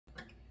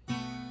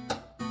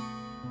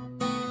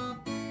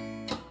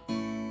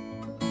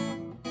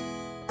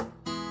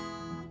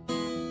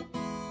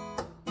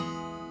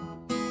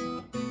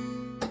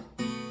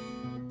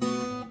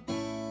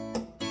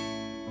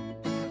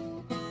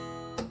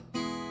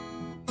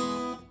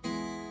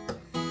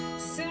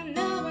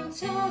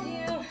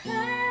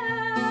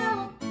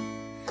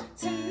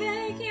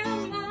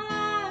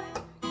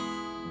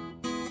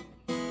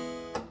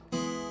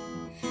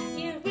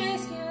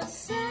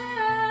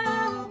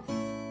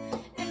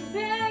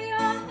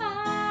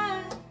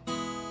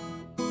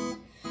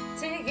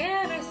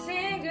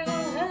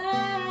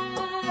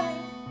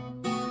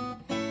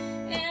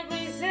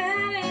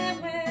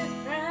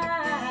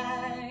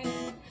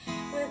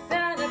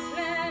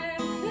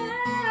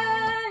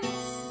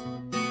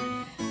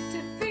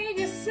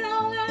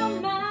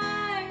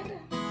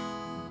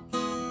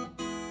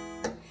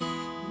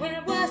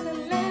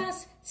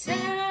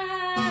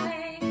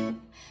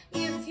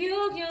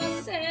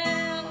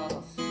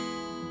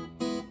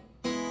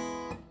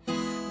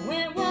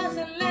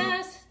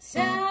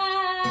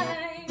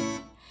time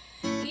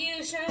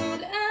you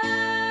showed up.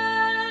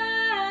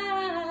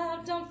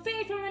 Don't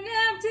feed from an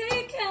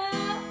empty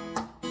cup.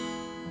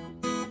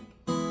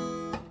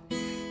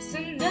 So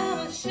no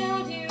one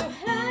showed you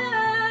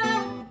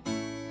how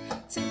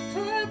to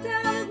put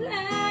down the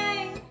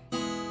blame.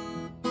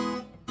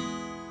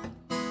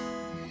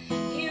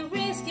 You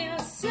risk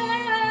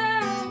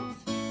yourself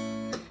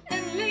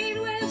and lead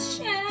with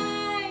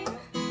shame.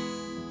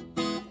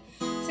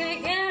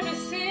 Take every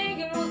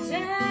single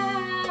down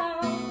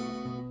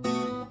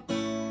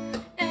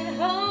and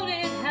hold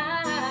it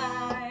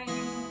high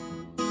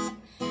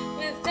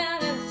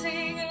without a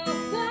single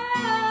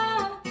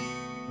thought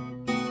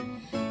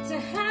to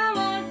how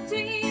our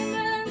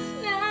demons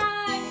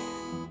lie.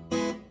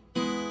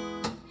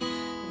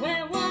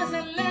 When was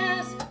the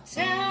last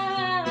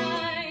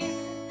time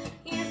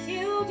you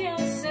fueled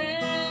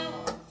yourself?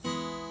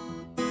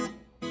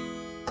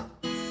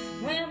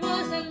 When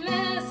was the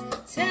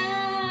last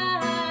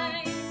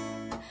time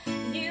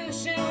you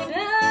showed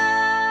up?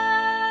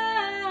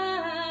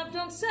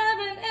 Don't serve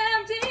an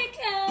empty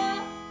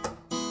cup.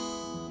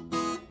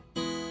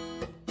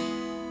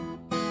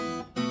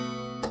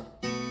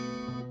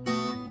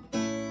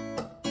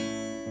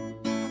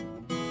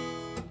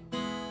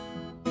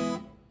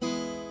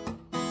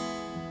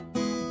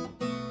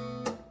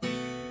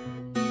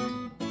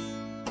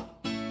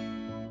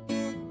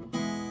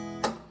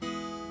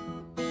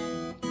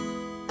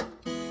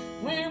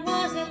 When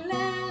was the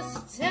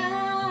last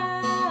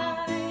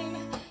time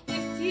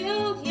you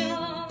fueled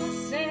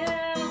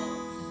yourself?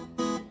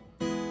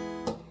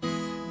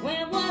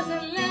 When was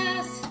the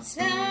last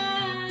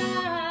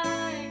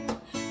time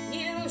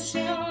you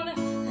showed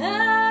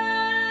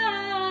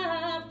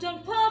up?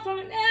 Don't pour from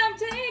an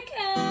empty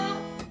cup.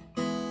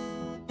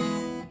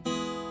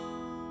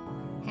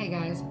 Hey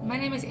guys, my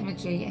name is Emma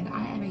G and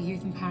I am a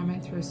youth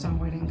empowerment through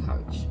songwriting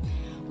coach.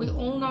 We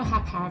all know how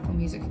powerful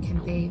music can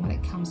be when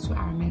it comes to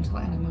our mental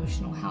and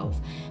emotional health,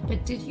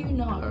 but did you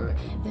know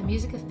that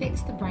music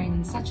affects the brain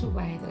in such a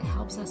way that it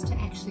helps us to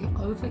actually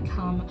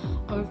overcome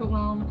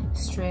overwhelm,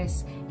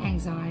 stress,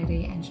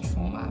 anxiety and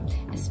trauma,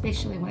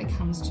 especially when it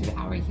comes to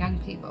our young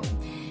people?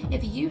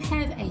 If you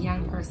have a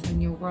young person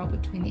in your world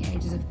between the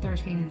ages of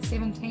 13 and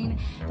 17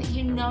 that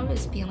you know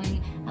is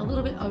feeling a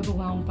little bit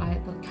overwhelmed by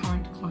the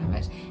current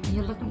climate and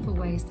you're looking for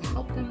ways to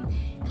help them,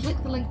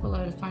 click the link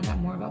below to find out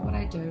more about what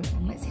I do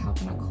and let's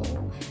help in a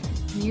call.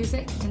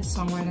 Music and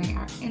songwriting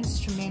are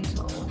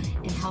instrumental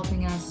in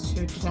helping us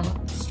to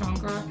develop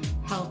stronger,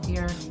 healthier